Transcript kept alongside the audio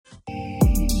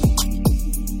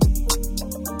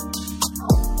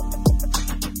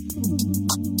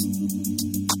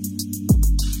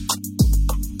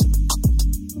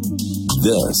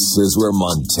This is where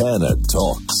Montana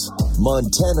talks.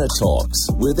 Montana Talks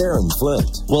with Aaron Flint.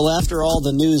 Well, after all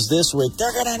the news this week,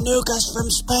 they're going to nuke us from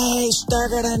space. They're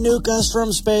going to nuke us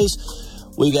from space.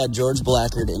 We got George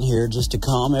Blackard in here just to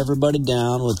calm everybody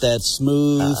down with that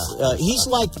smooth. He's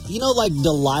like, like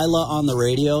Delilah on the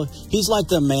radio. He's like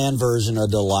the man version of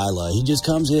Delilah. He just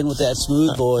comes in with that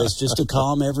smooth voice just to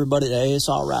calm everybody. Hey, it's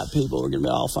all right, people. We're going to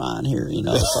be all fine here,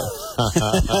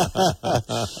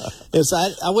 So.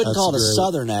 I wouldn't call it a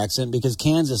southern accent because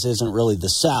Kansas isn't really the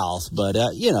South, but,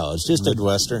 it's just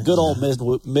Midwestern. A good old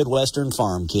Midwestern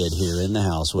farm kid here in the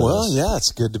house with us. Well, yeah,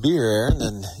 it's good to be here, Aaron.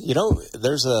 And,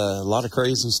 there's a lot of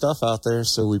crazy stuff out there,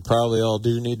 so we probably all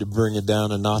do need to bring it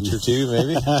down a notch or two,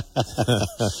 maybe.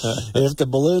 If the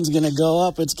balloon's going to go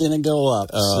up, it's going to go up.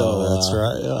 That's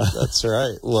right. That's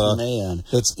right. Well, man,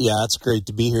 it's great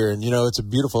to be here, and it's a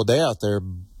beautiful day out there.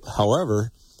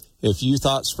 However, if you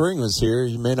thought spring was here,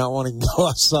 you may not want to go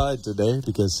outside today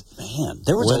because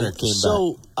there was winter came back.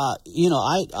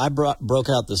 I broke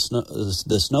out the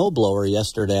snow blower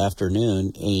yesterday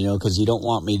afternoon, because you don't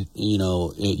want me,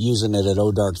 using it at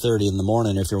dark 30 in the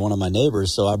morning if you're one of my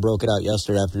neighbors. So I broke it out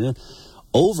yesterday afternoon.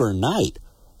 Overnight,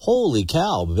 holy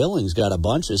cow! Billings got a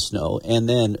bunch of snow, and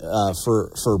then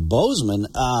for Bozeman,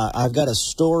 I've got a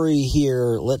story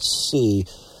here. Let's see.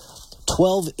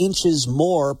 12 inches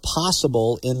more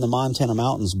possible in the Montana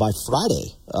mountains by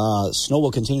Friday. Snow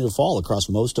will continue to fall across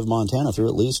most of Montana through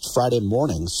at least Friday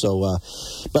morning. So,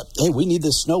 but hey, we need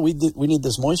this snow. We need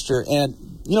this moisture. And,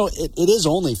 it is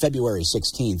only February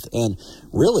 16th. And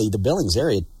really, the Billings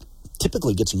area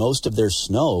typically gets most of their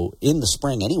snow in the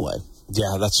spring anyway.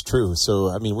 Yeah, that's true.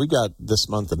 So, we got this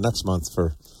month and next month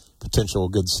for potential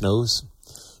good snows.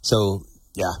 So,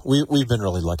 yeah, we've been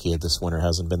really lucky that this winter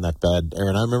hasn't been that bad.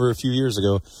 Aaron, I remember a few years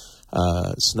ago,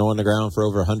 snow on the ground for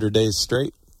over 100 days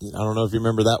straight. I don't know if you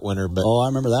remember that winter, but I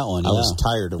remember that one. I was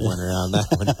tired of winter on that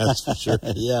one, that's for sure.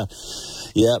 Yeah.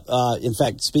 In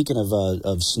fact, speaking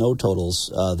of snow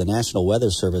totals, the National Weather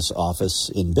Service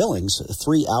office in Billings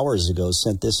 3 hours ago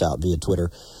sent this out via Twitter.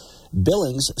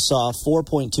 Billings saw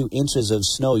 4.2 inches of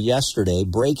snow yesterday,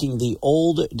 breaking the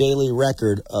old daily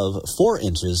record of 4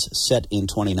 inches set in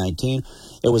 2019.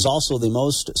 It was also the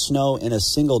most snow in a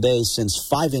single day since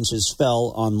 5 inches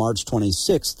fell on March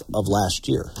 26th of last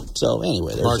year. So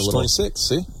anyway, there's March 26th,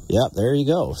 see? Yeah, there you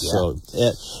go.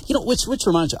 Yeah. So, which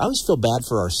reminds me, I always feel bad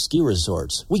for our ski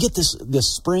resorts. We get this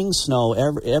spring snow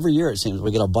every year, it seems.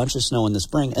 We get a bunch of snow in the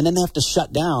spring, and then they have to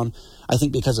shut down, I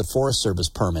think because of Forest Service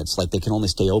permits. Like, they can only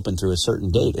stay open through a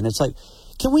certain date. And it's like,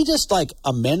 can we just,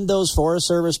 amend those Forest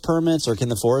Service permits, or can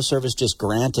the Forest Service just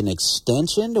grant an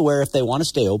extension to where if they want to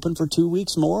stay open for 2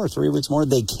 weeks more or 3 weeks more,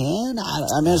 they can?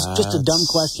 It's just a dumb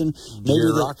question.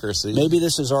 Bureaucracy. Maybe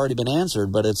this has already been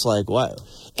answered, but it's like, what?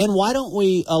 And why don't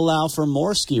we allow for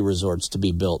more ski resorts to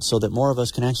be built so that more of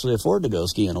us can actually afford to go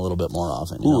skiing a little bit more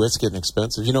often? It's getting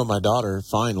expensive. My daughter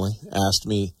finally asked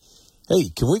me, hey,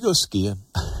 can we go skiing?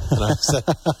 And I said,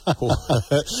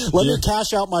 let me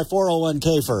cash out my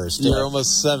 401k first. You're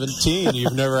almost 17.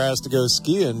 You've never asked to go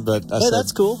skiing. But I said,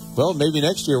 that's cool. Well, maybe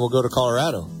next year we'll go to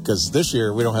Colorado because this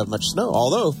year we don't have much snow.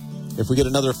 Although, if we get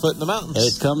another foot in the mountains.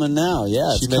 It's coming now.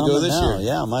 Yeah, she may go this year.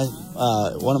 Yeah,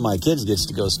 one of my kids gets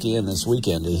to go skiing this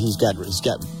weekend. He's got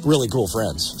really cool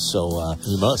friends. So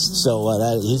he must. So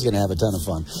he's going to have a ton of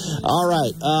fun. All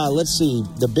right, let's see.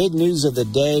 The big news of the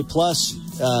day, plus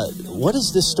what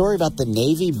is this story about the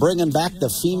Navy bringing back the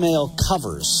female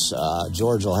covers?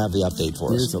 George will have the update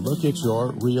for us. Here's a look at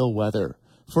your real weather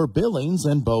for Billings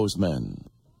and Bozeman.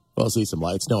 We'll see some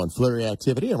light snow and flurry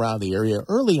activity around the area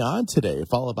early on today,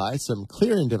 followed by some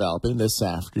clearing developing this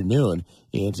afternoon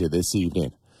into this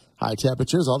evening. High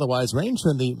temperatures otherwise range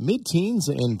from the mid-teens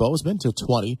in Bozeman to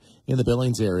 20 in the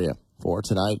Billings area. For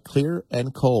tonight, clear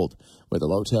and cold, with a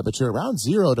low temperature around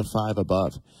 0 to 5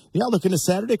 above. The outlook into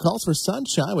Saturday calls for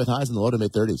sunshine with highs in the low to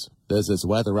mid-30s. This is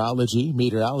weatherology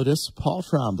meteorologist Paul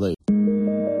Trombley.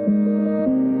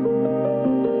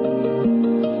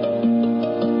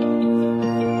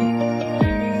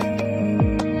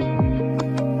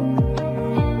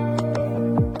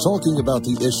 Talking about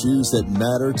the issues that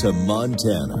matter to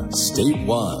Montana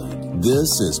statewide.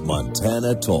 This is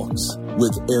Montana Talks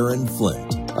with Aaron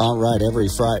Flint. All right, every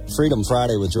Freedom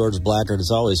Friday with George Blackard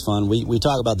is always fun. We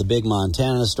talk about the big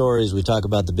Montana stories, we talk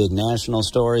about the big national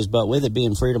stories, but with it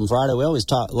being Freedom Friday, we always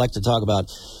like to talk about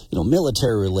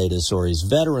military-related stories,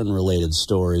 veteran-related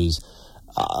stories,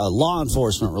 law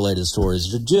enforcement-related stories,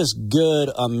 just good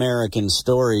American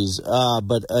stories.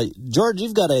 But George,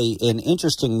 you've got an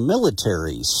interesting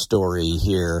military story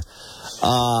here.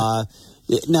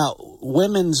 Now,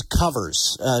 women's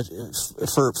covers,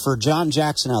 for John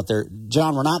Jackson out there,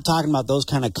 John, we're not talking about those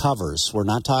kind of covers. We're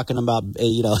not talking about,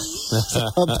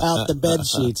 about the bed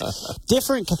sheets.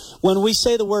 Different. When we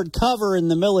say the word cover in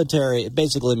the military, it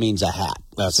basically means a hat.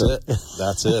 That's it.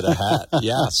 That's it, a hat.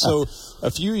 Yeah. So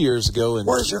a few years ago,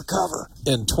 where's your cover?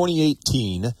 In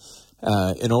 2018,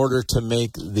 in order to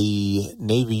make the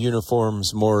Navy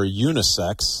uniforms more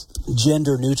unisex,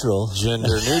 gender neutral,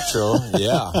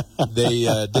 yeah, they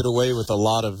did away with a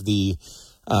lot of the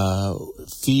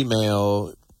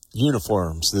female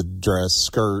uniforms, the dress,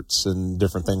 skirts, and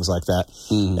different things like that.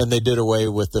 And they did away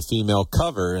with the female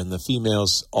cover, and the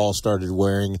females all started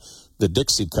wearing the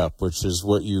Dixie cup, which is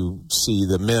what you see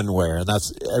the men wear. And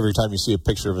that's every time you see a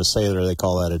picture of a sailor, they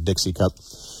call that a Dixie cup.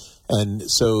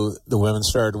 And so the women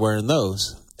started wearing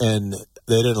those, and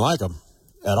they didn't like them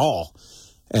at all.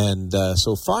 And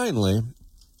so finally,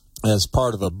 as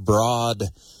part of a broad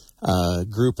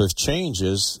group of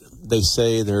changes, they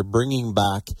say they're bringing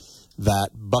back that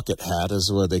bucket hat,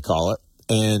 is what they call it,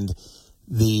 and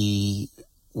the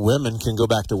women can go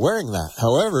back to wearing that.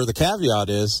 However, the caveat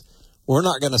is, we're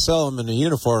not going to sell them in a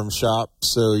uniform shop,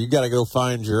 so you got to go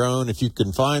find your own. If you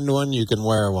can find one, you can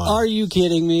wear one. Are you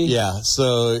kidding me? Yeah.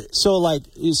 So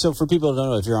for people who don't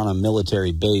know, if you're on a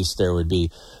military base, there would be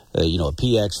a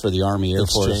PX for the Army Air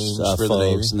Force for folks, the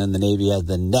Navy. And then the Navy has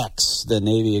the NEX, the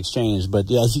Navy Exchange. But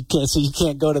yeah, you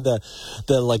can't go to the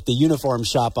uniform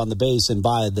shop on the base and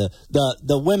buy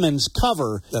the women's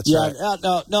cover. That's right.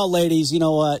 No, ladies, you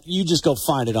know what? You just go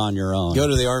find it on your own. Go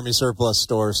to the Army surplus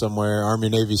store somewhere, Army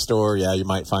Navy store. Yeah, you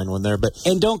might find one there.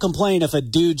 And don't complain if a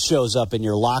dude shows up in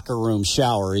your locker room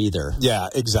shower either. Yeah,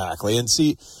 exactly. And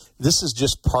see, this is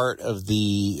just part of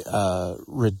the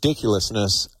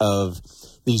ridiculousness of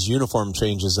these uniform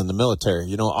changes in the military.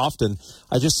 Often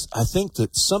I think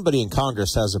that somebody in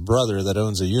Congress has a brother that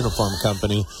owns a uniform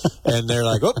company, and they're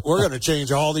like, oh, we're going to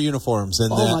change all the uniforms.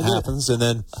 And that happens. And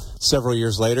then several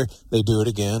years later, they do it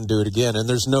again. And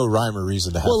there's no rhyme or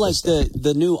reason to have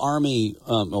the new Army,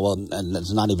 and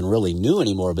it's not even really new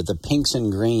anymore, but the pinks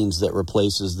and greens that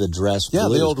replaces the dress blue. Yeah,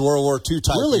 the old World War II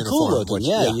type really uniform. Cool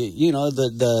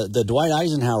looking. The Dwight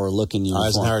Eisenhower looking uniform.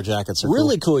 Eisenhower jackets are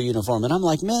really cool uniform. And I'm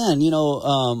like, man,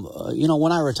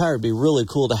 when I retire, it'd be really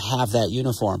cool to have that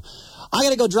uniform. I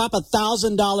got to go drop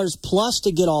 $1,000 plus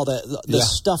to get all the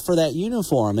stuff for that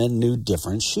uniform and new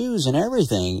different shoes and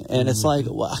everything. And it's like,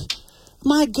 well,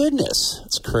 my goodness,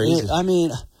 it's crazy. But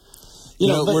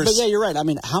yeah, you're right. I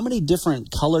mean, how many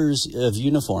different colors of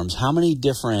uniforms? How many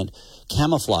different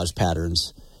camouflage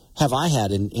patterns have I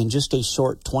had in just a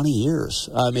short 20 years?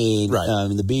 I mean,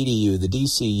 the BDU, the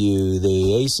DCU,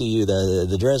 the ACU,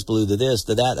 the dress blue, the this,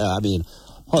 the that.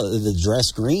 The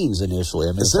dress greens initially.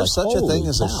 I mean, is there such a thing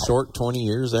as a short 20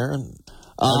 years, Aaron?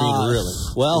 Really?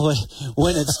 Well,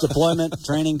 when it's deployment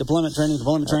training,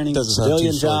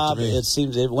 civilian job, it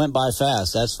seems it went by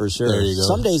fast. That's for sure. There you go.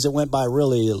 Some days it went by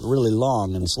really, really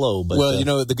long and slow. But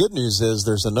the good news is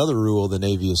there's another rule the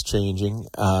Navy is changing,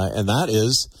 and that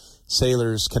is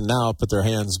sailors can now put their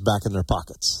hands back in their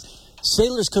pockets.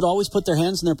 Sailors could always put their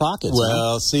hands in their pockets.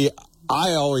 Well, see,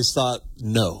 I always thought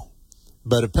no.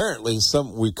 But apparently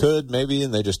we could, maybe,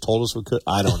 and they just told us we could.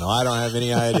 I don't know. I don't have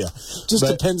any idea.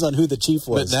 Depends on who the chief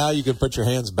was. But now you can put your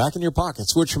hands back in your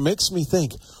pockets, which makes me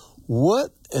think, what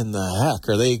in the heck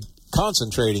are they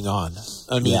concentrating on?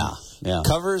 I mean,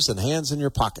 covers and hands in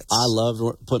your pockets. I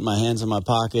loved putting my hands in my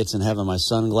pockets and having my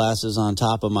sunglasses on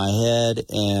top of my head,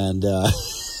 and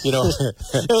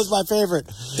it was my favorite.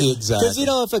 Exactly. Because,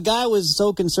 if a guy was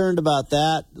so concerned about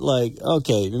that, like,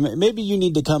 okay, maybe you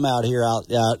need to come out here out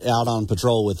on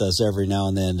patrol with us every now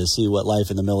and then to see what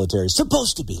life in the military is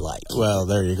supposed to be like. Well,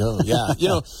 there you go. Yeah.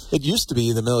 It used to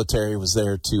be the military was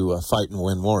there to fight and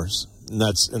win wars. And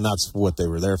that's what they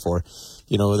were there for.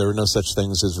 There were no such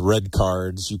things as red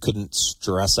cards. You couldn't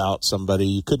stress out somebody.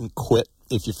 You couldn't quit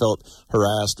if you felt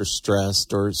harassed or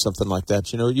stressed or something like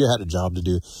that. You had a job to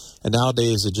do. And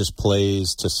nowadays it just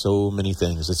plays to so many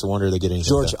things. It's a wonder they get anything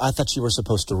George, done. I thought you were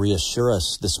supposed to reassure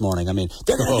us this morning. I mean,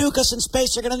 they're going to nuke us in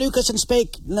space. They're going to nuke us in space.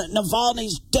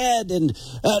 Navalny's dead, and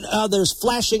there's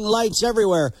flashing lights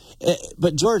everywhere.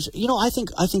 But George, I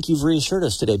think you've reassured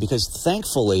us today, because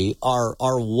thankfully our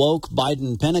woke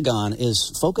Biden Pentagon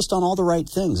is focused on all the right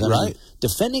things. I mean,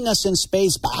 defending us in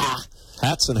space,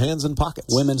 hats and hands in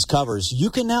pockets. Women's covers. You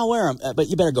can now wear them, but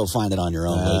you better go find it on your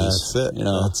own, ladies. That's it.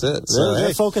 That's it.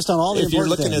 They're focused on all the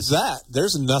important things. If you're looking at that,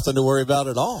 there's nothing to worry about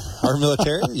at all. Our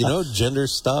military, gender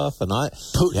stuff.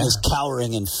 Putin is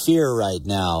cowering in fear right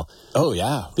now. Oh,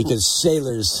 yeah. Because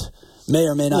sailors may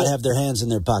or may not have their hands in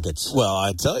their pockets. Well,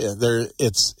 I tell you,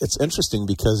 it's interesting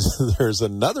because there's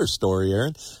another story,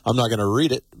 Aaron. I'm not going to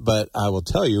read it, but I will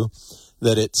tell you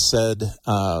that it said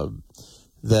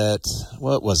that,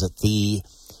 what was it? The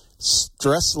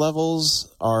stress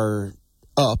levels are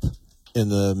up in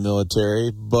the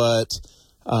military, but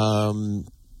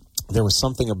there was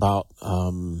something about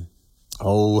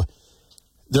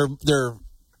they're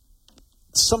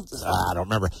something I don't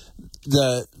remember.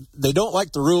 They don't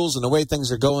like the rules and the way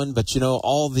things are going, but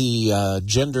all the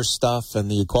gender stuff and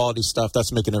the equality stuff,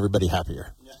 that's making everybody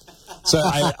happier. So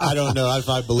I don't know if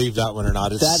I believe that one or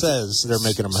not. It says they're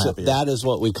making them happier. That is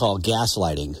what we call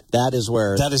gaslighting. That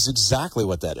is exactly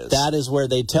what that is. That is where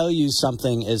they tell you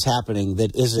something is happening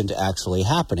that isn't actually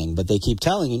happening, but they keep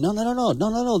telling you, no.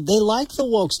 They like the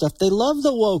woke stuff. They love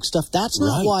the woke stuff. That's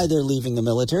not why they're leaving the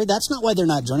military. That's not why they're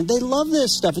not joining. They love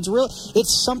this stuff. It's real.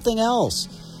 It's something else.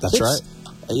 That's right.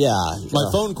 Yeah. My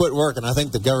phone quit working. I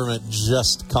think the government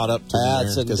just caught up to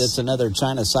me. It's another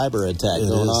China cyber attack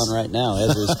going on right now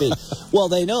as we speak. Well,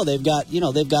 they know they've got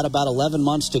about 11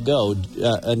 months to go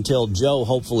until Joe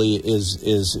hopefully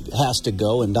has to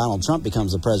go and Donald Trump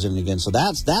becomes the president again. So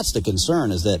that's the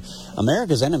concern, is that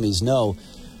America's enemies know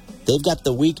they've got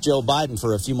the weak Joe Biden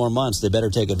for a few more months. They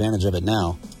better take advantage of it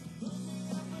now.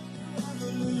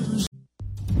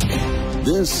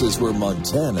 This is where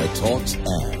Montana Talks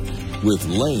Ag with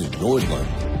Lane Nordland.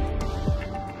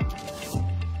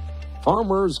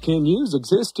 Farmers can use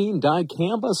existing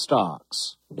dicamba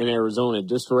stocks. An Arizona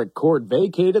district court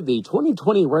vacated the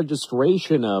 2020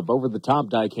 registration of over-the-top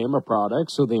dicamba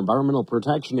products, so the Environmental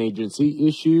Protection Agency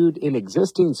issued an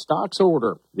existing stocks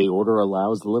order. The order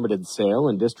allows the limited sale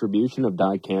and distribution of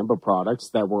dicamba products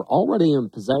that were already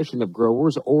in possession of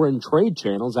growers or in trade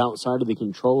channels outside of the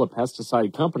control of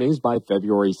pesticide companies by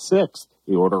February 6th.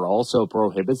 The order also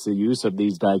prohibits the use of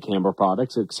these dicamba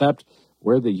products except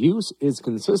where the use is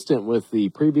consistent with the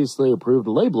previously approved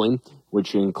labeling,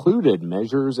 which included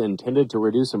measures intended to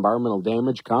reduce environmental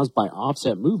damage caused by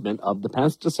offset movement of the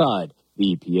pesticide.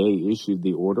 The EPA issued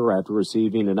the order after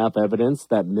receiving enough evidence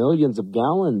that millions of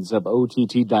gallons of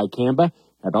OTT dicamba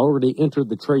had already entered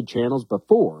the trade channels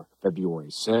before February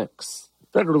 6th.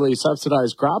 Federally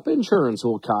subsidized crop insurance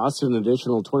will cost an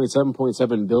additional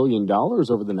 $27.7 billion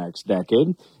over the next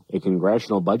decade. A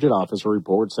Congressional Budget Office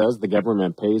report says the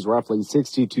government pays roughly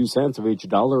 62 cents of each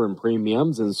dollar in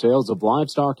premiums, and sales of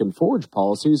livestock and forage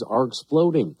policies are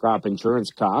exploding. Crop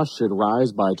insurance costs should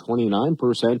rise by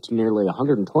 29% to nearly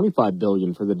 $125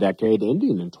 billion for the decade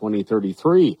ending in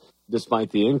 2033.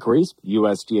 Despite the increase,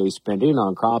 USDA spending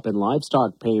on crop and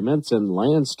livestock payments and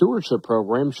land stewardship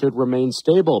programs should remain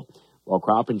stable. While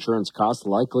crop insurance costs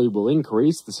likely will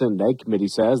increase, the Senate Ag Committee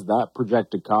says that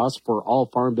projected costs for all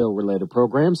Farm Bill-related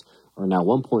programs are now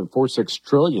 $1.46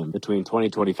 trillion between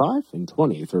 2025 and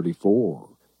 2034.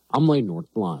 I'm Lane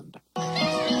Northblund.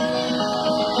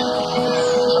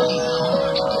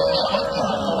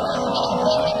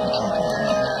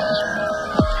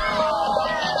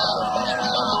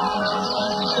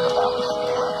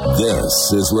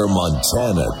 This is where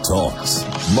Montana talks.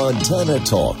 Montana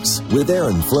Talks with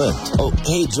Aaron Flint. Oh,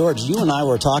 hey, George, you and I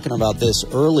were talking about this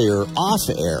earlier off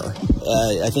air.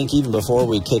 I think even before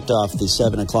we kicked off the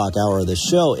 7 o'clock hour of the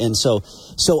show. And so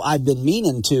I've been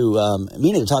meaning to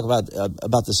talk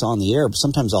about this on the air. But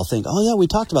sometimes I'll think, oh, yeah, we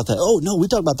talked about that. Oh, no, we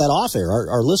talked about that off air.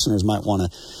 Our listeners might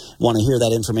want to hear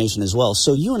that information as well.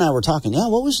 So you and I were talking,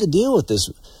 what was the deal with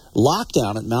this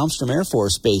lockdown at Malmstrom Air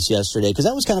Force Base yesterday? Because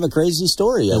that was kind of a crazy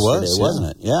story yesterday,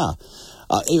 wasn't it? Yeah.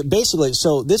 Basically,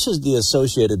 so this is the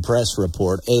Associated Press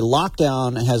report. A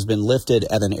lockdown has been lifted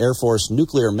at an Air Force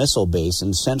nuclear missile base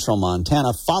in central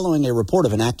Montana following a report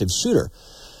of an active shooter.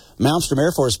 Malmstrom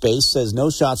Air Force Base says no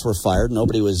shots were fired,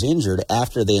 nobody was injured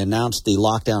after they announced the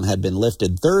lockdown had been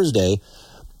lifted Thursday.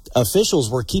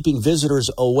 Officials were keeping visitors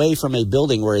away from a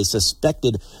building where a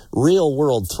suspected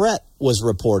real-world threat was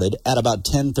reported at about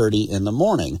 10:30 in the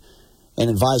morning. An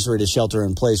advisory to shelter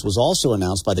in place was also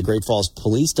announced by the Great Falls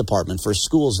Police Department for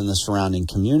schools in the surrounding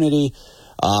community.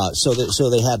 So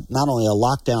they had not only a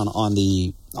lockdown on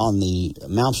the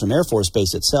Malmstrom Air Force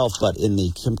Base itself, but in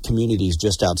the communities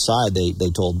just outside. They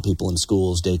told people in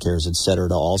schools, daycares, etc.,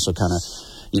 to also kind of,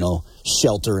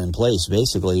 shelter in place,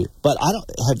 basically. But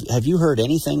have you heard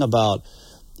anything about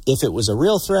if it was a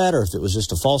real threat or if it was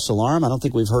just a false alarm? I don't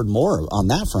think we've heard more on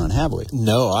that front, have we?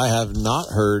 No, I have not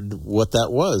heard what that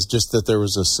was, just that there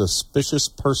was a suspicious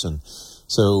person.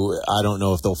 So I don't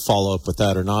know if they'll follow up with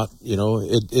that or not.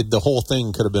 The whole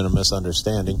thing could have been a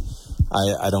misunderstanding.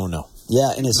 I don't know.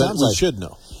 Yeah, and it sounds we like should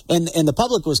know. And the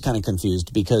public was kind of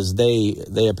confused because they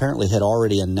apparently had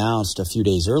already announced a few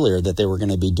days earlier that they were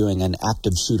going to be doing an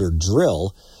active shooter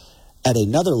drill at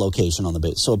another location on the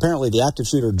base. So apparently the active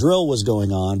shooter drill was going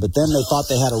on, but then they thought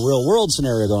they had a real world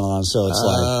scenario going on. So it's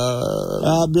like,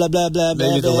 blah, blah, blah,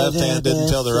 maybe blah, the left blah, hand blah, didn't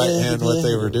tell the right blah, hand what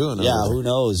they were doing. Yeah, who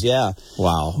knows? Yeah.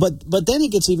 Wow. But then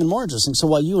it gets even more interesting. So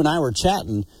while you and I were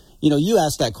chatting, you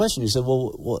asked that question. You said,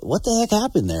 well, what the heck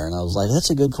happened there? And I was like, that's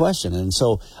a good question. And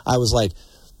so I was like,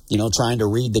 trying to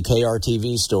read the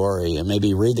KRTV story and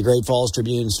maybe read the Great Falls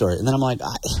Tribune story. And then I'm like,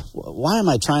 why am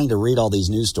I trying to read all these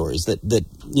news stories that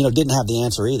didn't have the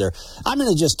answer either? I'm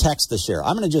going to just text the sheriff.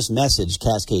 I'm going to just message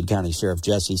Cascade County Sheriff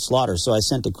Jesse Slaughter. So I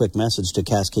sent a quick message to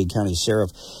Cascade County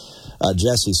Sheriff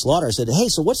Jesse Slaughter. I said, hey,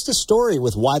 so what's the story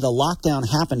with why the lockdown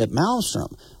happened at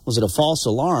Malmstrom? Was it a false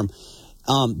alarm?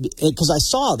 Because I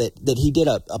saw that he did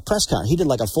a press conference. He did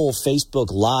like a full Facebook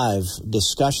Live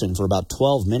discussion for about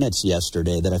 12 minutes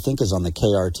yesterday that I think is on the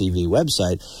KRTV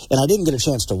website. And I didn't get a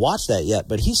chance to watch that yet.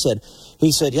 But he said,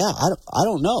 yeah, I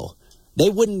don't know. They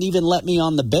wouldn't even let me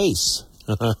on the base.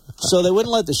 So they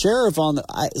wouldn't let the sheriff on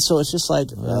so it's just like,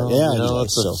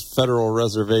 it's a federal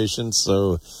reservation,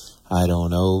 so I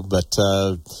don't know. But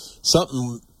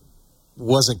something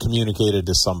wasn't communicated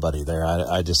to somebody there.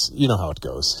 I just, how it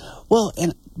goes. Well,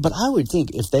 but I would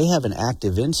think if they have an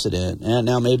active incident, and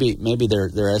now maybe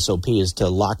their SOP is to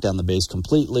lock down the base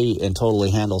completely and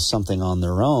totally handle something on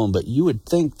their own, but you would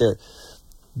think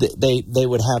they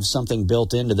would have something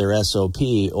built into their SOP,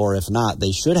 or if not,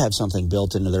 they should have something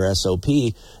built into their SOP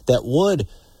that would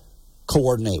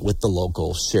coordinate with the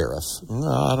local sheriff.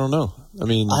 I don't know. I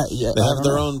mean, they have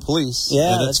their own police,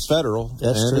 and it's federal,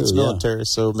 and it's military,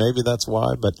 so maybe that's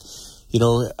why. But,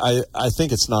 I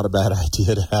think it's not a bad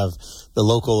idea to have the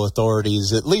local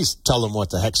authorities at least tell them what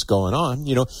the heck's going on.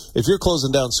 If you're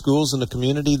closing down schools in the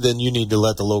community, then you need to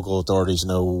let the local authorities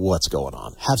know what's going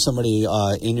on. Have somebody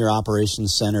in your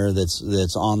operations center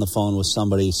that's on the phone with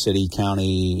somebody, city,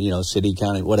 county,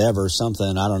 whatever,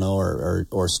 something, I don't know,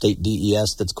 or state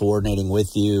DES that's coordinating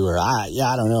with you, or I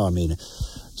don't know. I mean,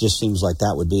 just seems like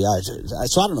that would be.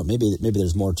 So I don't know. Maybe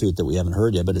there's more to it that we haven't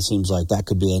heard yet, but it seems like that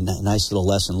could be a nice little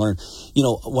lesson learned.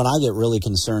 When I get really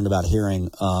concerned about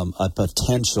hearing a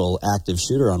potential active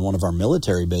shooter on one of our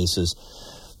military bases,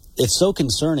 it's so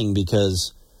concerning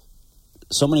because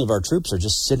so many of our troops are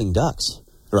just sitting ducks.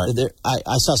 Right.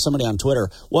 I saw somebody on Twitter.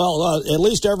 Well, at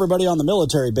least everybody on the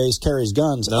military base carries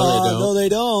guns. No, they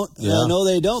don't. Yeah. No,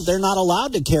 they don't. They're not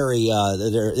allowed to carry.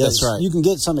 That's right. You can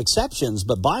get some exceptions,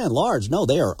 but by and large, no,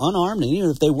 they are unarmed. And even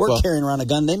if they were carrying around a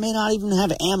gun, they may not even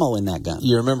have ammo in that gun.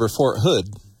 You remember Fort Hood?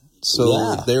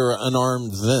 So they were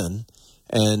unarmed then.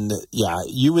 And,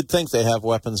 you would think they have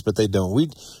weapons, but they don't.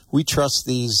 We trust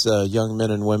these young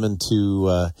men and women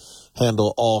to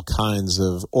handle all kinds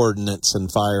of ordnance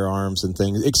and firearms and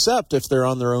things, except if they're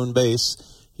on their own base.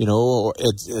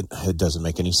 It doesn't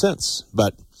make any sense.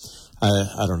 But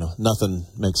I don't know. Nothing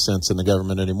makes sense in the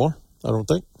government anymore, I don't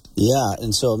think. Yeah,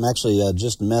 and so I'm actually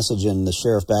just messaging the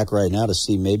sheriff back right now to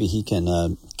see maybe he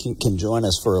can join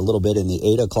us for a little bit in the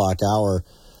 8 o'clock hour.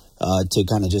 To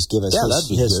kind of just give us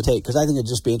his take, because I think it'd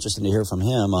just be interesting to hear from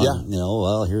him on,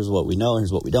 here's what we know,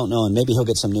 here's what we don't know, and maybe he'll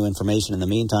get some new information in the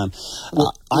meantime.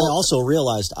 I also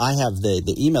realized I have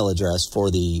the email address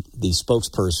for the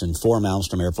spokesperson for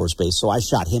Malmstrom Air Force Base, so I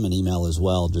shot him an email as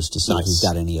well just to see if he's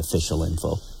got any official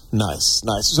info. Nice.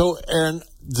 So, Aaron,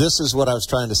 this is what I was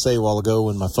trying to say a while ago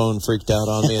when my phone freaked out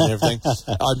on me and everything.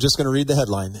 I'm just going to read the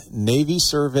headline. Navy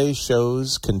survey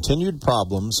shows continued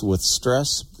problems with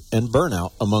stress and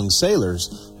burnout among sailors,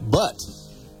 but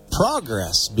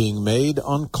progress being made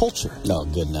on culture. Oh,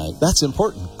 good night. That's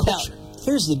important. Culture. Now,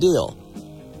 here's the deal.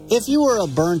 If you were a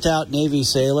burnt-out Navy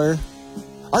sailor,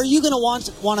 are you going to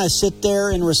want to sit there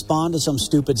and respond to some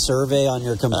stupid survey on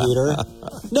your computer?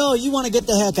 No, you want to get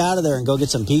the heck out of there and go get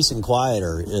some peace and quiet,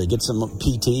 or get some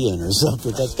PT in or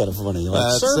something. That's kind of funny.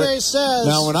 Survey says.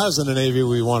 Now, when I was in the Navy,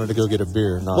 we wanted to go get a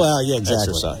beer, not exactly.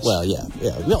 exercise. Well, yeah.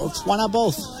 No, why not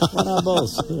both? Why not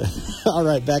both? All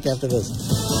right, back after this.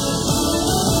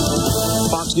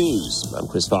 Fox News. I'm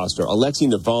Chris Foster. Alexei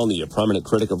Navalny, a prominent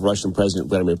critic of Russian President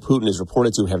Vladimir Putin, is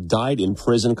reported to have died in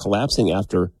prison, collapsing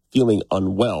after feeling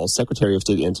unwell. Secretary of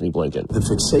State Antony Blinken. The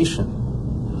fixation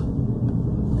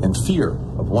and fear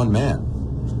of one man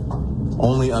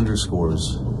only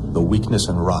underscores the weakness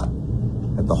and rot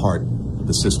at the heart of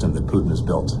the system that Putin has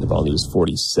built. Navalny is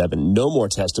 47. No more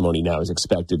testimony now is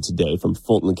expected today from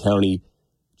Fulton County,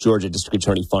 Georgia District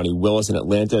Attorney Fonnie Willis. In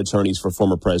Atlanta, attorneys for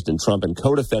former President Trump and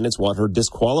co-defendants want her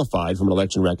disqualified from an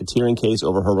election racketeering case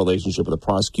over her relationship with a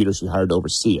prosecutor she hired to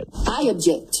oversee it. I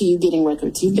object to you getting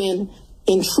records. You've been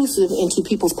intrusive into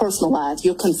people's personal lives.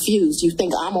 You're confused. You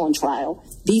think I'm on trial.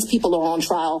 These people are on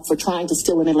trial for trying to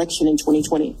steal an election in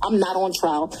 2020. I'm not on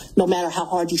trial, no matter how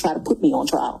hard you try to put me on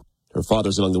trial. Her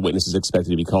father's among the witnesses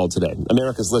expected to be called today.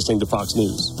 America's listening to Fox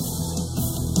News.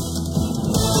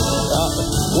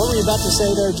 What were you about to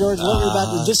say there, George? What were you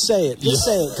about to just say it? Just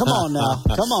say it. Come on now.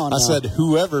 Come on now. I said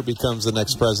whoever becomes the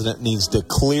next president needs to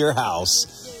clear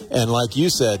house. And like you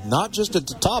said, not just at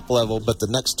the top level, but the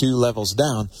next 2 levels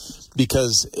down.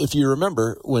 Because if you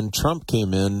remember, when Trump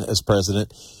came in as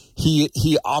president,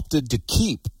 he opted to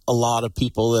keep a lot of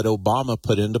people that Obama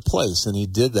put into place. And he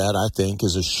did that, I think,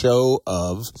 as a show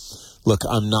of, look,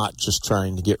 I'm not just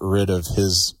trying to get rid of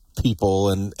his people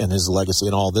and his legacy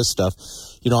and all this stuff.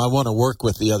 I want to work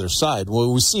with the other side.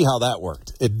 Well, we see how that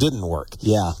worked. It didn't work.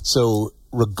 Yeah. So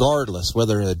regardless,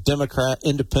 whether a Democrat,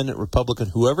 Independent, Republican,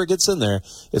 whoever gets in there,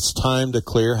 it's time to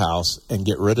clear house and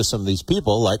get rid of some of these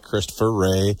people like Christopher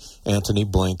Wray, Anthony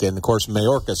Blinken. Of course,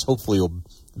 Mayorkas hopefully will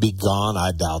be gone.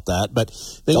 I doubt that. But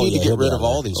they need to get rid of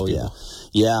all these people.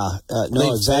 Yeah.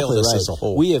 No, exactly right. As a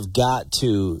whole. We have got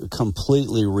to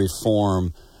completely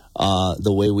reform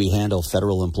the way we handle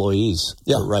federal employees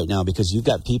right now, because you've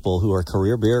got people who are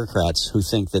career bureaucrats who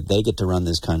think that they get to run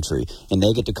this country and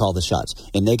they get to call the shots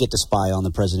and they get to spy on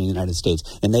the president of the United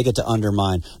States and they get to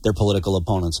undermine their political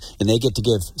opponents and they get to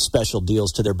give special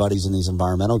deals to their buddies in these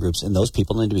environmental groups, and those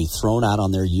people need to be thrown out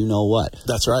on their you-know-what.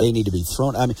 That's right. They need to be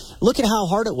thrown. I mean, look at how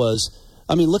hard it was.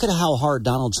 I mean, look at how hard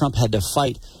Donald Trump had to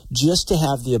fight just to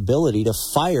have the ability to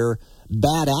fire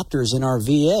bad actors in our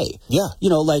VA. Yeah.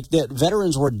 Like that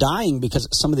veterans were dying because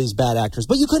of some of these bad actors,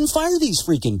 but you couldn't fire these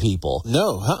freaking people.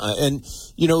 No. And,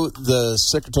 the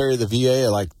secretary of the VA,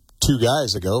 like 2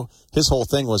 guys ago, his whole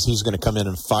thing was he's going to come in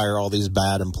and fire all these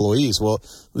bad employees. Well,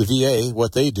 the VA,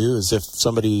 what they do is if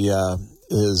somebody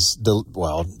is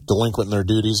delinquent in their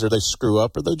duties, or they screw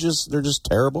up, or they're just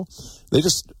terrible, they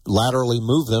just laterally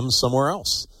move them somewhere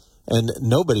else. And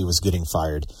nobody was getting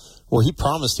fired. Well, he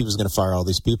promised he was going to fire all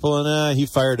these people, and he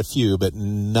fired a few, but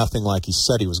nothing like he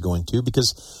said he was going to,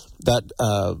 because that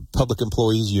public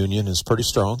employees union is pretty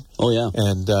strong. Oh, yeah.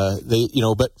 And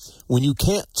but when you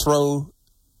can't throw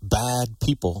bad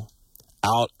people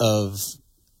out of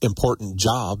important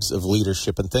jobs of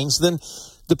leadership and things, then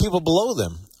the people below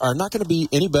them are not going to be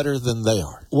any better than they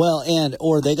are. Well,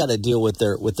 or they got to deal with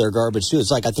their garbage too.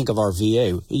 It's like, I think of our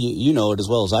VA. You know it as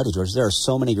well as I do, George. There are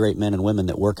so many great men and women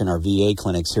that work in our VA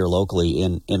clinics here locally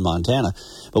in Montana.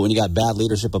 But when you got bad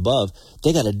leadership above,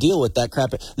 they got to deal with that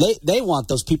crap. They want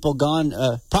those people gone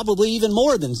probably even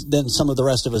more than some of the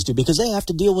rest of us do, because they have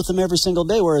to deal with them every single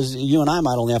day, whereas you and I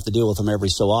might only have to deal with them every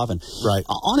so often. Right.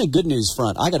 On a good news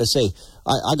front, I got to say,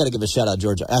 I got to give a shout out,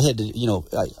 George. I had to,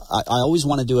 I always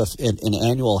want to do an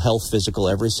annual health physical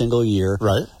every single year.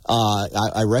 Right.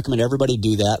 I recommend everybody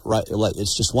do that. Right. Like,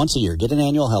 it's just once a year. Get an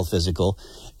annual health physical.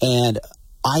 And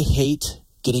I hate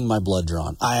getting my blood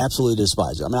drawn. I absolutely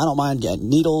despise it. I mean, I don't mind getting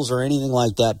needles or anything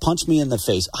like that. Punch me in the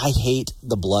face. I hate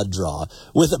the blood draw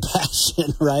with a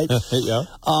passion, right? Yeah.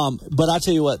 But I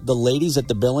tell you what, the ladies at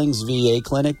the Billings VA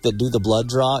clinic that do the blood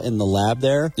draw in the lab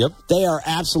there, yep, they are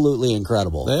absolutely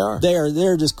incredible. They are.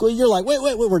 They're just cool. You're like, wait,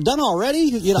 we're done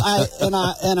already? I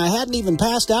hadn't even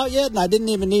passed out yet, and I didn't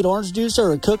even need orange juice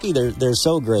or a cookie. They're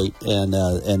so great, and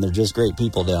they're just great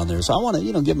people down there. So I want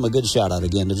to give them a good shout out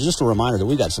again. It's just a reminder that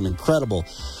we got some incredible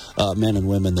men and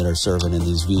women that are serving in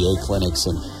these VA clinics,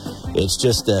 and it's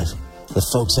just the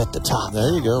folks at the top.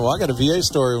 There you go. Well, I got a VA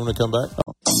story when we come back.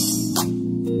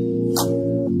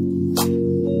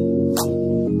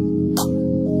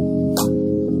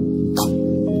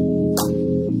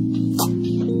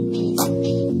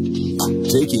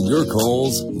 Taking your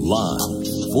calls live.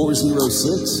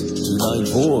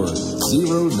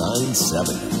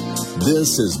 406-294-097.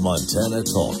 This is Montana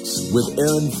Talks with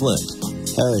Aaron Flint.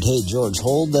 All right, hey, George,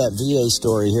 hold that VA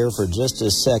story here for just a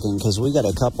second, because we got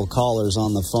a couple callers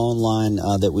on the phone line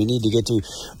that we need to get to.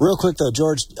 Real quick, though,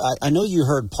 George, I know you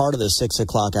heard part of the 6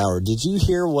 o'clock hour. Did you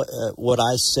hear what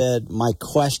I said, my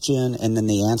question, and then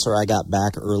the answer I got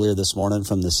back earlier this morning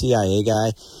from the CIA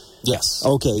guy? Yes.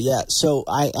 Okay, yeah. So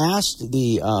I asked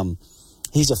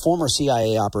he's a former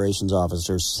CIA operations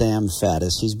officer, Sam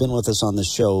Faddis. He's been with us on the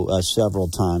show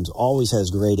several times, always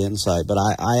has great insight. But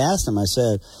I asked him, I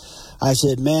said,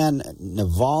 man,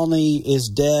 Navalny is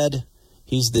dead.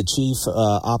 He's the chief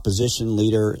opposition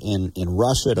leader in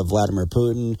Russia to Vladimir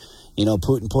Putin.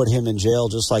 Putin put him in jail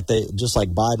just like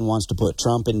Biden wants to put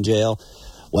Trump in jail.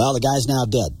 Well, the guy's now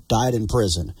dead, died in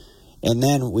prison. And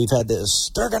then we've had this,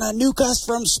 they're going to nuke us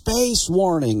from space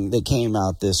warning that came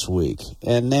out this week.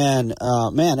 And then,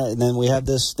 and then we have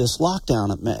this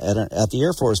lockdown at the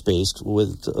Air Force Base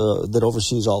with that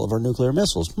oversees all of our nuclear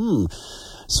missiles.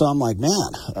 So I'm like,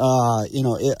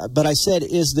 but I said,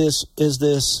 is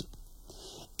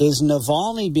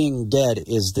Navalny being dead,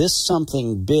 is this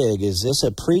something big? Is this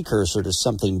a precursor to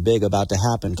something big about to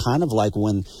happen? Kind of like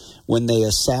when they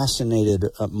assassinated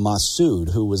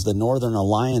Massoud, who was the Northern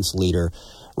Alliance leader,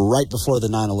 right before the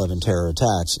 9/11 terror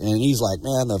attacks. And he's like,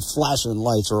 man, the flashing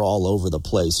lights are all over the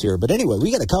place here. But anyway,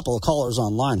 we got a couple of callers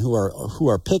online who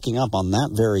are picking up on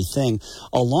that very thing,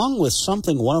 along with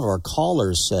something one of our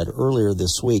callers said earlier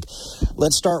this week.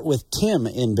 Let's start with Tim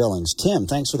in Billings. Tim,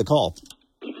 thanks for the call.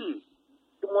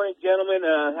 Good morning, gentlemen.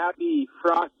 Happy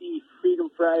frosty Freedom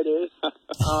Friday.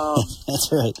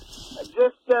 That's right.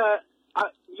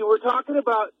 You were talking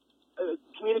about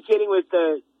communicating with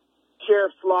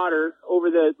Sheriff Slaughter over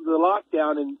the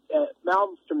lockdown in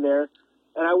Malmstrom there,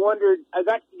 and I wondered,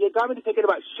 it got me to thinking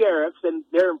about sheriffs and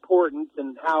their importance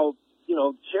and how,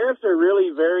 sheriffs are really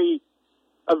a very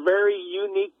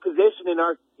unique position in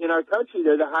our country.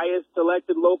 They're the highest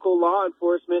elected local law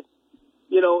enforcement,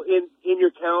 in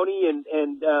your county and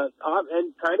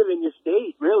kind of in your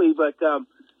state, really. But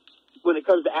when it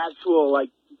comes to actual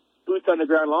boots on the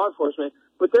ground law enforcement.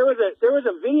 But there was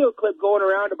a video clip going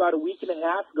around about a week and a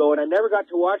half ago, and I never got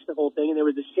to watch the whole thing. And there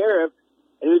was a sheriff,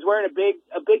 and he was wearing a big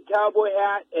cowboy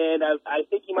hat, and I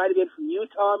think he might have been from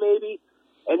Utah, maybe.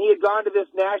 And he had gone to this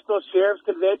national sheriff's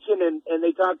convention, and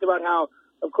they talked about how,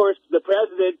 of course, the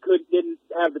president didn't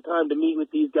have the time to meet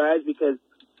with these guys because,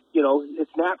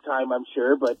 it's nap time, I'm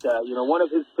sure. But one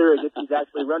of his surrogates, who's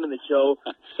actually running the show,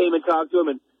 came and talked to him,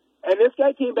 and this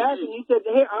guy came back and he said,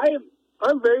 "Hey,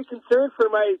 I'm very concerned for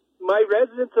my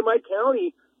residents in my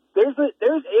county. There's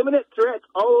imminent threats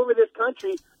all over this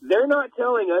country. They're not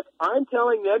telling us. I'm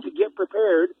telling them to get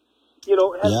prepared."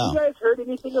 Have you guys heard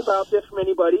anything about this from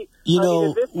anybody? We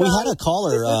had a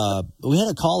caller,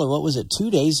 what was it,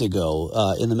 2 days ago,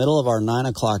 in the middle of our 9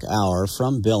 o'clock hour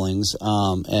from Billings.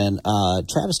 And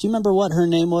Travis, do you remember what her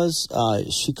name was?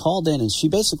 She called in and she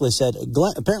basically said,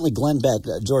 apparently Glenn Beck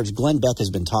has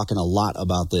been talking a lot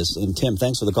about this. And Tim,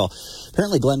 thanks for the call.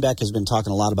 Apparently Glenn Beck has been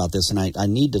talking a lot about this, and I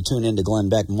need to tune into Glenn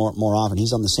Beck more often.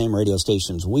 He's on the same radio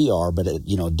stations we are, but at,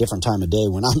 a different time of day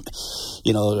when I'm,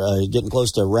 getting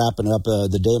close to wrapping up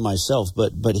the day myself.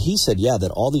 But he said,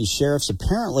 that all these sheriffs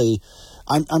apparently,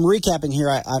 I'm recapping here.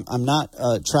 I'm not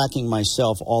tracking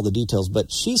myself all the details,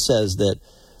 but she says that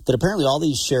apparently all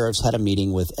these sheriffs had a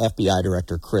meeting with FBI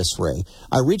Director Chris Wray.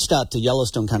 I reached out to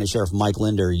Yellowstone County Sheriff Mike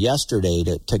Linder yesterday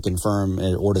to confirm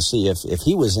or to see if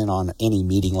he was in on any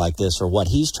meeting like this or what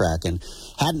he's tracking.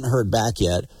 Hadn't heard back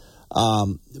yet.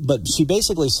 But she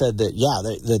basically said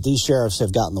that these sheriffs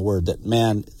have gotten the word that,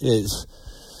 man,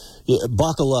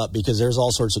 buckle up because there's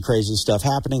all sorts of crazy stuff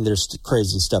happening. There's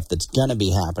crazy stuff that's going to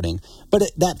be happening. But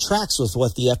that tracks with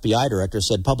what the FBI director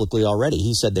said publicly already.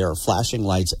 He said there are flashing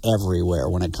lights everywhere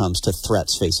when it comes to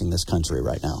threats facing this country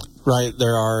right now. Right,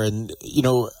 there are. And,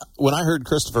 when I heard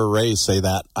Christopher Wray say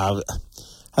that, I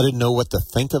didn't know what to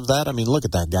think of that. I mean, look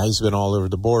at that guy. He's been all over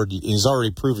the board. He's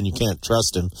already proven you can't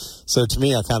trust him. So to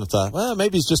me, I kind of thought, well,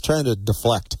 maybe he's just trying to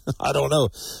deflect. I don't know.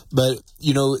 But,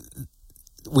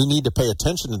 we need to pay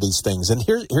attention to these things. And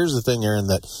here's the thing, Aaron,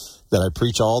 that I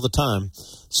preach all the time.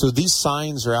 So these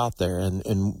signs are out there,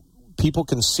 and people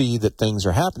can see that things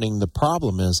are happening. The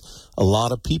problem is a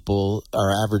lot of people,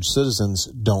 our average citizens,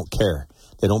 don't care.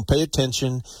 They don't pay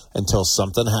attention until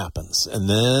something happens. And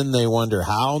then they wonder,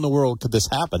 how in the world could this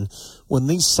happen when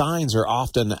these signs are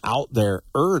often out there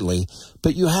early?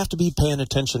 But you have to be paying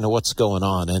attention to what's going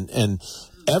on. And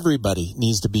everybody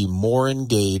needs to be more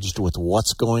engaged with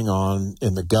what's going on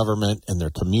in the government and their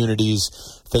communities,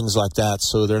 things like that,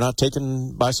 so they're not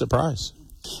taken by surprise.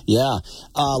 Yeah.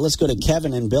 Let's go to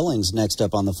Kevin in Billings next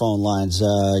up on the phone lines.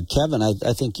 Kevin,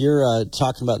 I think you're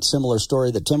talking about a similar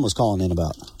story that Tim was calling in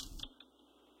about.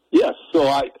 Yes. So,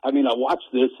 I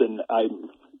watched this, and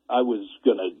I was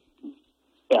going to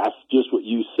ask just what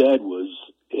you said was,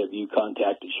 have you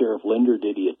contacted Sheriff Linder?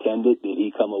 Did he attend it? Did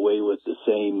he come away with the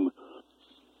same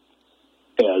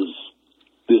as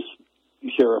this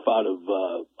sheriff out of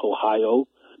Ohio?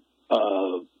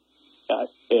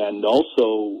 And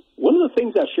also, one of the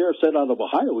things that sheriff said out of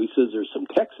Ohio, he says there's some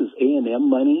Texas A&M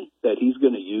money that he's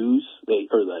going to use.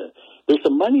 There's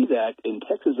some money that in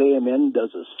Texas A&M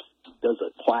does a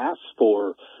class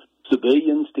for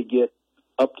civilians to get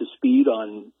up to speed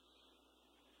on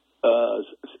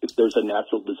if there's a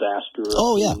natural disaster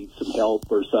or they need some help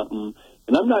or something.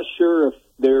 And I'm not sure if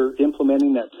they're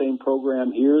implementing that same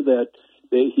program here that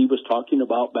he was talking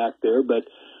about back there. But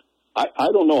I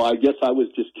don't know. I guess I was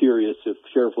just curious if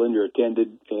Sheriff Linder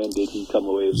attended, and did he come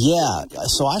away with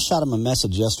So I shot him a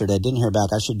message yesterday. I didn't hear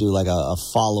back. I should do like a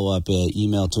follow-up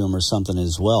email to him or something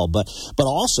as well. But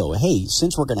also, hey,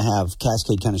 since we're going to have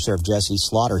Cascade County Sheriff Jesse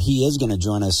Slaughter, he is going to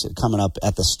join us coming up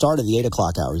at the start of the 8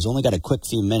 o'clock hour. He's only got a quick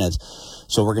few minutes,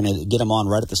 so we're going to get him on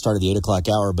right at the start of the 8 o'clock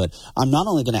hour. But I'm not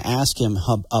only going to ask him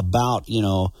about,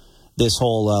 this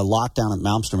whole lockdown at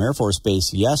Malmstrom Air Force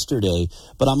Base yesterday,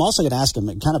 but I'm also going to ask him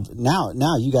kind of now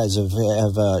you guys have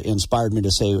inspired me to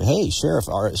say, hey, Sheriff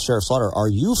Slaughter, are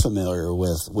you familiar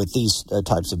with these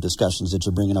types of discussions that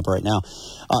you're bringing up right now?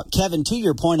 Kevin, to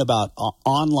your point about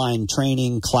online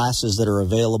training classes that are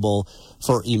available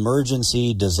for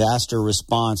emergency disaster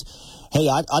response, hey,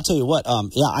 I'll tell you what,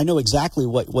 I know exactly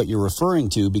what you're referring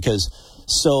to, because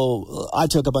I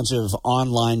took a bunch of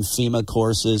online FEMA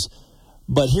courses.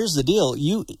 But here's the deal: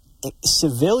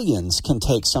 civilians can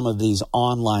take some of these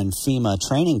online FEMA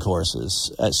training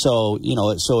courses. So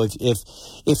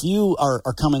if you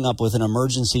are coming up with an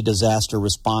emergency disaster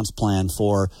response plan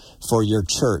for your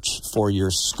church, for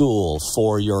your school,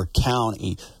 for your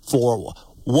county, for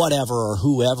whatever or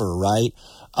whoever, right?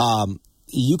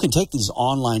 You can take these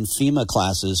online FEMA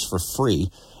classes for free,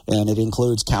 and it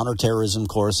includes counterterrorism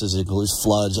courses, it includes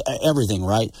floods, everything,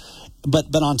 right?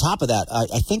 But on top of that,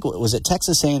 I think, was it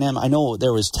Texas A&M? I know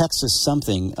there was Texas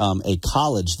something, a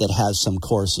college that has some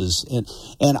courses. And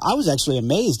I was actually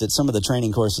amazed at some of the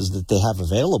training courses that they have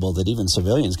available that even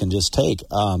civilians can just take.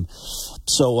 Folks,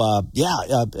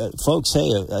 hey,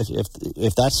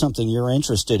 if that's something you're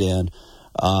interested in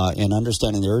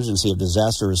understanding the urgency of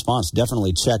disaster response,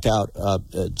 definitely check out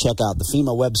the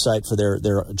FEMA website for their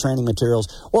training materials,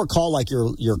 or call like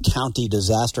your county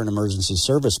disaster and emergency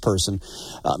service person,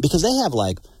 because they have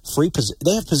like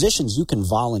they have positions you can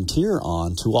volunteer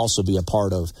on to also be a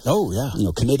part of.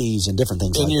 Committees and different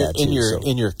things in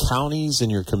your counties, in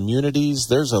your communities.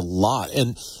 There's a lot,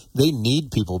 and they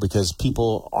need people because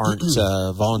people aren't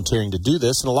volunteering to do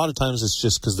this, and a lot of times it's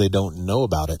just because they don't know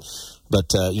about it.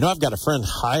 But, I've got a friend,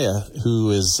 Haya,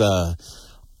 who is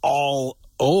all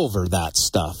over that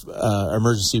stuff,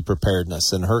 emergency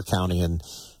preparedness in her county. And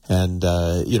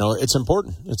it's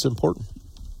important. It's important.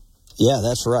 Yeah,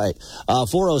 that's right.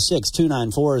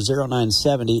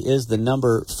 406-294-0970 is the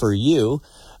number for you.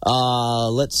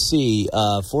 Let's see,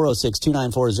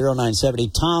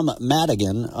 406-294-0970. Tom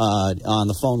Madigan on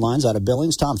the phone lines out of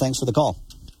Billings. Tom, thanks for the call.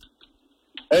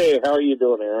 Hey, how are you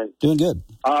doing, Aaron? Doing good.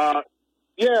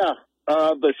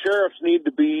 The sheriffs need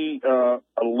to be a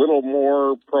little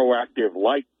more proactive,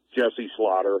 like Jesse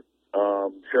Slaughter.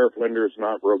 Sheriff Linder is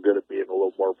not real good at being a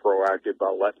little more proactive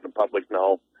about letting the public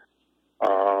know.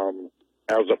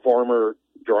 As a former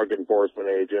drug enforcement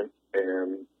agent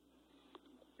and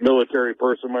military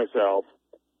person myself,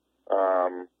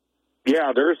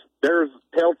 there's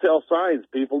telltale signs.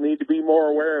 People need to be more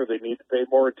aware. They need to pay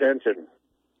more attention.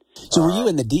 So were you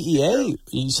in the DEA?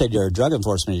 You said you're a drug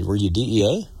enforcement. Were you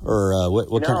DEA or what?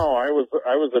 No, I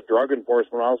was a drug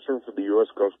enforcement officer for the U.S.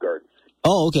 Coast Guard.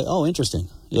 Oh, okay. Oh, interesting.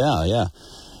 Yeah.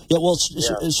 Well,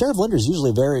 Sheriff Linder is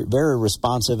usually very, very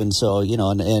responsive, and so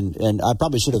and I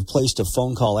probably should have placed a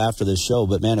phone call after this show,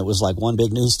 but man, it was like one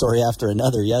big news story after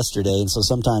another yesterday, and so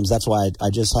sometimes that's why I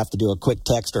just have to do a quick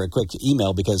text or a quick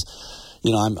email because.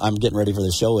 I'm getting ready for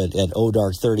the show at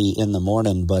dark 30 in the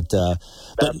morning, but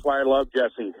that's why I love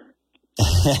Jesse.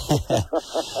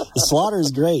 Slaughter is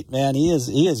great, man. He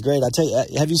is great. I tell you,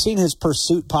 have you seen his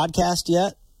Pursuit podcast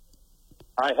yet?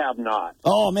 I have not.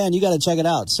 Oh man, you got to check it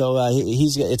out. So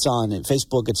it's on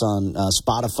Facebook, it's on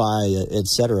Spotify,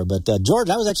 etc. But George,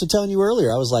 I was actually telling you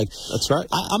earlier. I was like, that's right.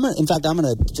 I'm going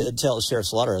to tell Sheriff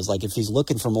Slaughter. I was like, if he's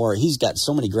looking for more, he's got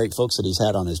so many great folks that he's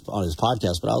had on his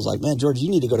podcast. But I was like, man, George,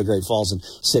 you need to go to Great Falls and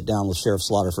sit down with Sheriff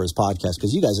Slaughter for his podcast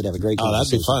because you guys would have a great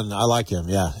conversation. That'd be fun. I like him.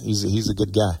 Yeah, he's a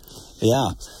good guy.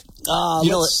 Yeah.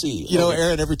 Let's see.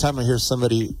 Aaron, every time I hear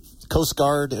somebody Coast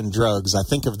Guard and drugs, I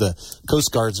think of the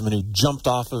Coast Guardsman who jumped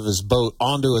off of his boat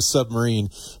onto a submarine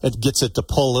and gets it to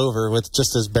pull over with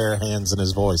just his bare hands and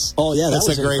his voice. Oh, yeah, that's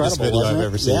the greatest video I've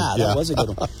ever seen. Yeah, that was a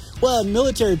good one. Well,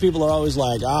 military people are always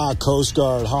like, Coast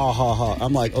Guard, ha, ha, ha.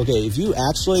 I'm like, okay, if you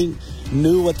actually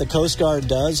knew what the Coast Guard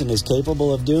does and is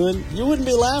capable of doing, you wouldn't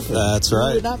be laughing. That's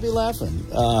right. You would not be laughing.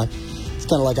 It's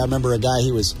kind of like I remember a guy,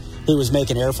 he was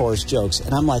making Air Force jokes,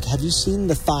 and I'm like, have you seen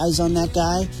the thighs on that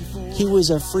guy? He was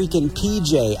a freaking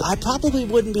PJ. I probably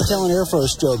wouldn't be telling Air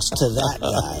Force jokes to that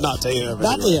guy. Not to him.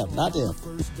 Not to him. Not to him.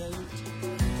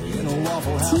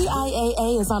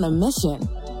 TIAA is on a mission.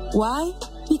 Why?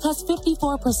 Because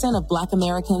 54% of Black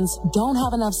Americans don't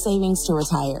have enough savings to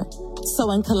retire.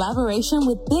 So in collaboration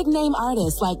with big-name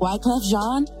artists like Wyclef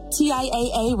Jean,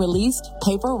 TIAA released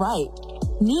Paper Right.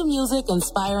 New music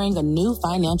inspiring a new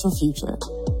financial future.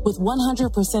 With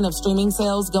 100% of streaming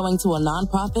sales going to a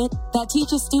nonprofit that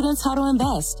teaches students how to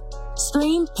invest.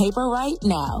 Stream Paper Right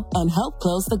now and help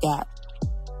close the gap.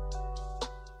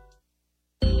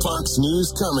 Fox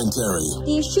News commentary.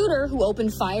 The shooter who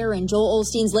opened fire in Joel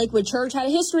Osteen's Lakewood Church had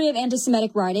a history of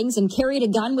anti-Semitic writings and carried a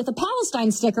gun with a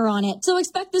Palestine sticker on it. So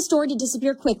expect this story to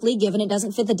disappear quickly, given it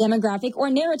doesn't fit the demographic or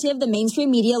narrative the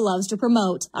mainstream media loves to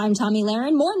promote. I'm Tommy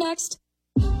Lahren. More next.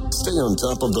 Stay on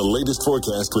top of the latest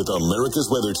forecast with America's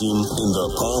Weather Team in the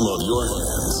palm of your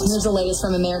hands. Here's the latest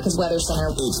from America's Weather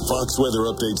Center. It's Fox weather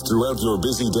updates throughout your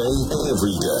busy day,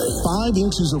 every day. 5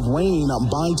 inches of rain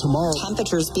by tomorrow.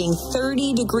 Temperatures being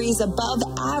 30 degrees above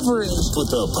average.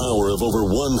 Put the power of over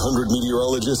 100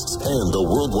 meteorologists and the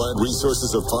worldwide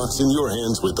resources of Fox in your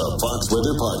hands with the Fox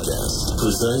Weather Podcast.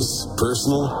 Precise,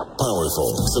 personal,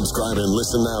 powerful. Subscribe and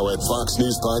listen now at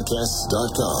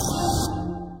foxnewspodcasts.com.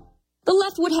 The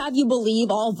left would have you believe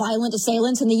all violent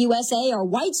assailants in the USA are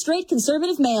white, straight,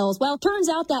 conservative males. Well, turns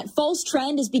out that false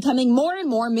trend is becoming more and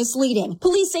more misleading.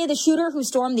 Police say the shooter who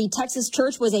stormed the Texas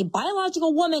church was a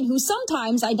biological woman who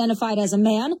sometimes identified as a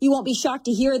man. You won't be shocked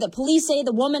to hear that police say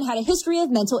the woman had a history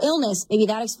of mental illness. Maybe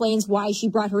that explains why she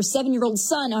brought her 7-year-old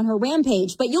son on her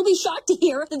rampage. But you'll be shocked to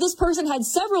hear that this person had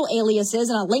several aliases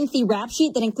and a lengthy rap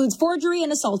sheet that includes forgery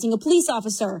and assaulting a police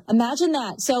officer. Imagine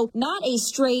that. So not a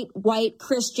straight, white,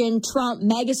 Christian, Trump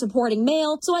mega supporting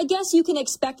male, so I guess you can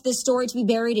expect this story to be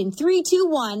buried in 3, 2,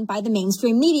 1 by the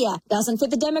mainstream media. Doesn't fit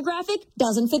the demographic,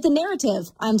 doesn't fit the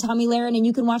narrative. I'm Tommy Lahren, and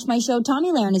you can watch my show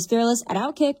Tommy Lahren is Fearless at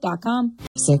Outkick.com.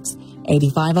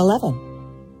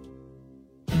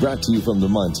 68511. Brought to you from the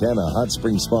Montana Hot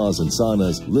Spring Spas and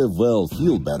Saunas Live Well,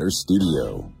 Feel Better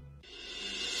studio.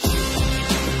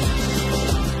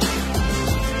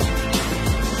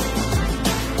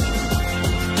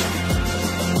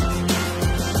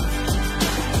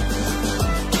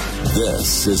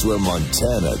 This is where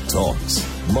Montana talks.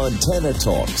 Montana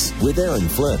Talks with Aaron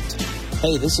Flint.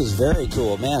 Hey, this is very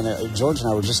cool. Man, George and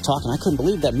I were just talking. I couldn't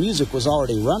believe that music was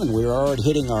already running. We were already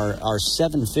hitting our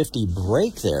 7:50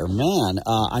 break there. Man,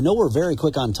 I know we're very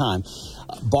quick on time.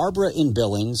 Barbara in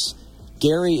Billings,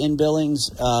 Gary in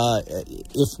Billings,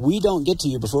 if we don't get to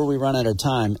you before we run out of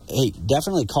time, hey,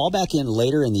 definitely call back in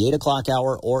later in the 8 o'clock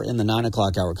hour or in the 9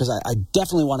 o'clock hour, because I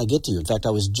definitely want to get to you. In fact, I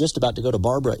was just about to go to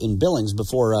Barbara in Billings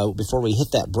before we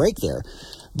hit that break there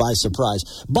by surprise.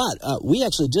 But we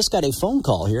actually just got a phone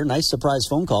call here, nice surprise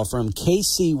phone call from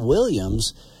Casey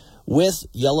Williams with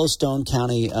Yellowstone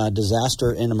County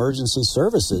Disaster and Emergency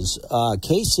Services.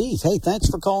 Casey, hey, thanks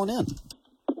for calling in.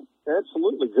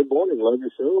 Absolutely. Good morning. Love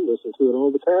your show. Listen to it all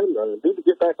the time. I need to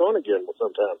get back on again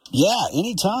sometime. Yeah,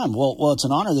 anytime. Well, it's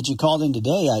an honor that you called in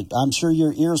today. I'm sure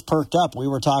your ears perked up. We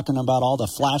were talking about all the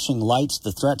flashing lights,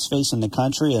 the threats facing the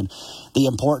country, and the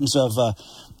importance of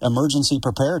emergency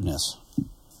preparedness.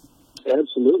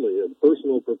 Absolutely. And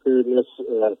personal preparedness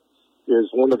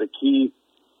is one of the key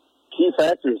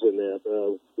factors in that.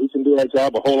 We can do our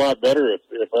job a whole lot better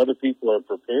if other people are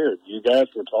prepared. You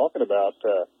guys were talking about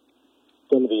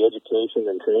some of the education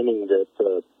and training that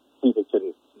people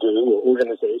can do, or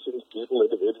organizations, people,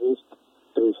 individuals,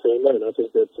 through FEMA, and I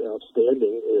think that's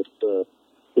outstanding.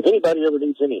 If anybody ever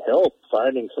needs any help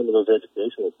finding some of those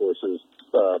educational courses,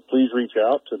 please reach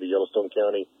out to the Yellowstone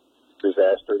County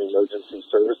Disaster and Emergency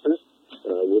Services.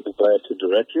 We'll be glad to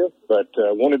direct you. But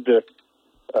I wanted to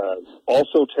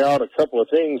also tout a couple of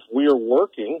things. We are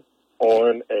working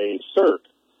on a CERT,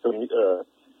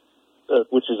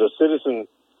 which is a citizen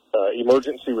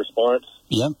emergency response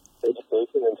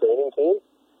education and training team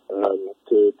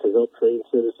to help train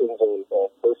citizens on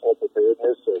personal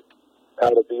preparedness and how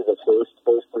to be the first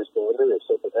responder if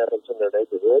something happens in their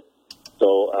neighborhood.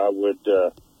 So I would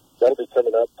that'll be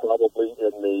coming up probably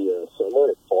in the summer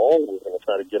and fall. We're going to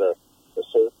try to get a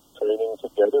CERT training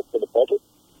together for the public.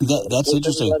 That's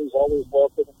interesting. Everybody's always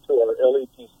welcome to our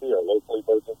LEPC, our Local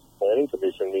Emergency Planning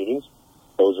Commission meetings.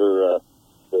 Those are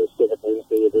the second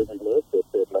Wednesday of every month at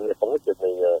 9 o'clock in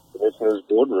the Commissioner's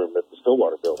Boardroom at the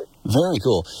Stillwater Building. Very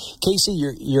cool. Casey,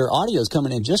 your audio is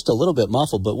coming in just a little bit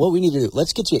muffled, but what we need to do,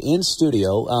 let's get you in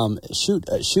studio.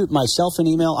 Shoot myself an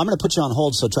email. I'm going to put you on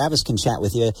hold so Travis can chat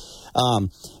with you.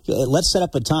 let's set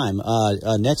up a time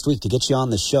next week to get you on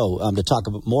the show to talk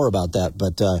more about that.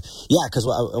 But because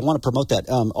I want to promote that.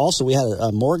 Also, we had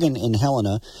Morgan and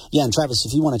Helena. Yeah, and Travis,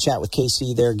 if you want to chat with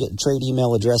KC there, trade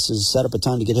email addresses, set up a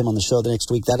time to get him on the show the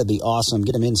next week. That'd be awesome.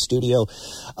 Get him in studio.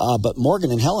 But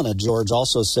Morgan and Helena, George,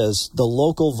 also says the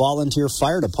local volunteer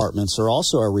fire departments are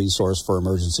also a resource for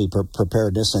emergency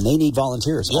preparedness, and they need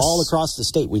volunteers. Yes. All across the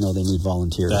state, we know they need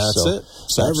volunteers. That's it.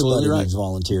 So everybody needs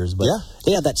volunteers. But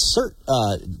that CERT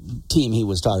team he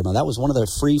was talking about, that was one of the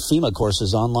free FEMA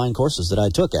courses, online courses that I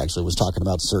took, actually, was talking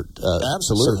about CERT,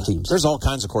 Absolutely. CERT teams. There's all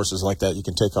kinds of courses like that you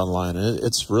can take online, and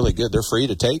it's really good. They're free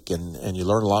to take, and you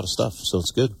learn a lot of stuff, so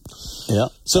it's good. Yeah.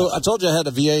 So I told you I had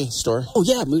a VA story. Oh,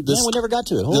 yeah. We never got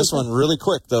to it. This one really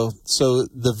quick, though. So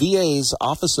the VA's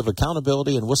Office of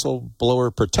Accountability and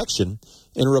Whistleblower Protection,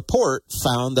 in a report,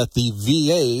 found that the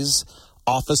VA's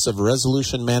Office of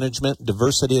Resolution Management,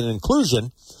 Diversity, and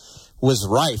Inclusion was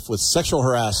rife with sexual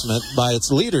harassment by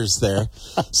its leaders there.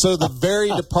 So the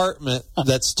very department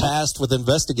that's tasked with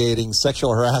investigating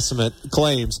sexual harassment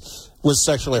claims was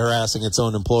sexually harassing its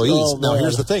own employees. Oh, now,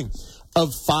 here's the thing.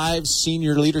 Of 5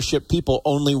 senior leadership people,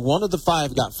 only one of the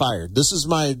 5 got fired. This is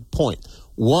my point.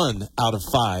 1 out of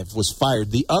 5 was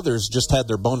fired. The others just had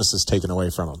their bonuses taken away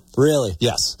from them. Really?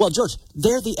 Yes. Well, George,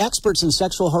 they're the experts in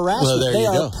sexual harassment. Well, there they you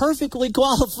are go. perfectly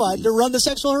qualified to run the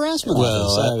sexual harassment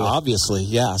office. Well, obviously,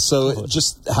 yeah. So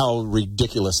just how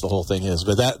ridiculous the whole thing is.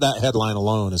 But that headline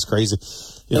alone is crazy.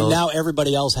 And now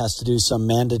everybody else has to do some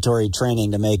mandatory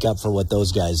training to make up for what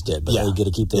those guys did, but they get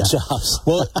to keep their jobs.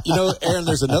 Well, Aaron,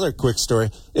 there's another quick story.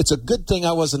 It's a good thing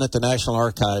I wasn't at the National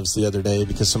Archives the other day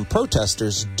because some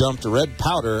protesters dumped red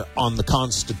powder on the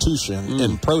Constitution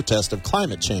in protest of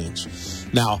climate change.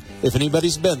 Now, if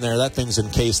anybody's been there, that thing's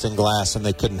encased in glass and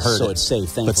they couldn't hurt it. So it's safe,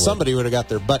 thankfully. But somebody would have got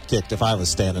their butt kicked if I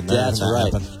was standing there. That's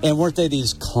right. Happened. And weren't they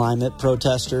these climate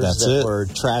protesters that were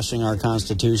trashing our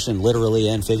Constitution, literally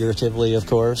and figuratively, of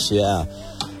course? Yeah.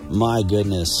 My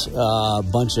goodness. A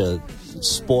bunch of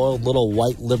spoiled little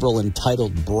white liberal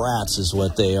entitled brats is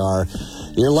what they are.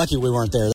 You're lucky we weren't there.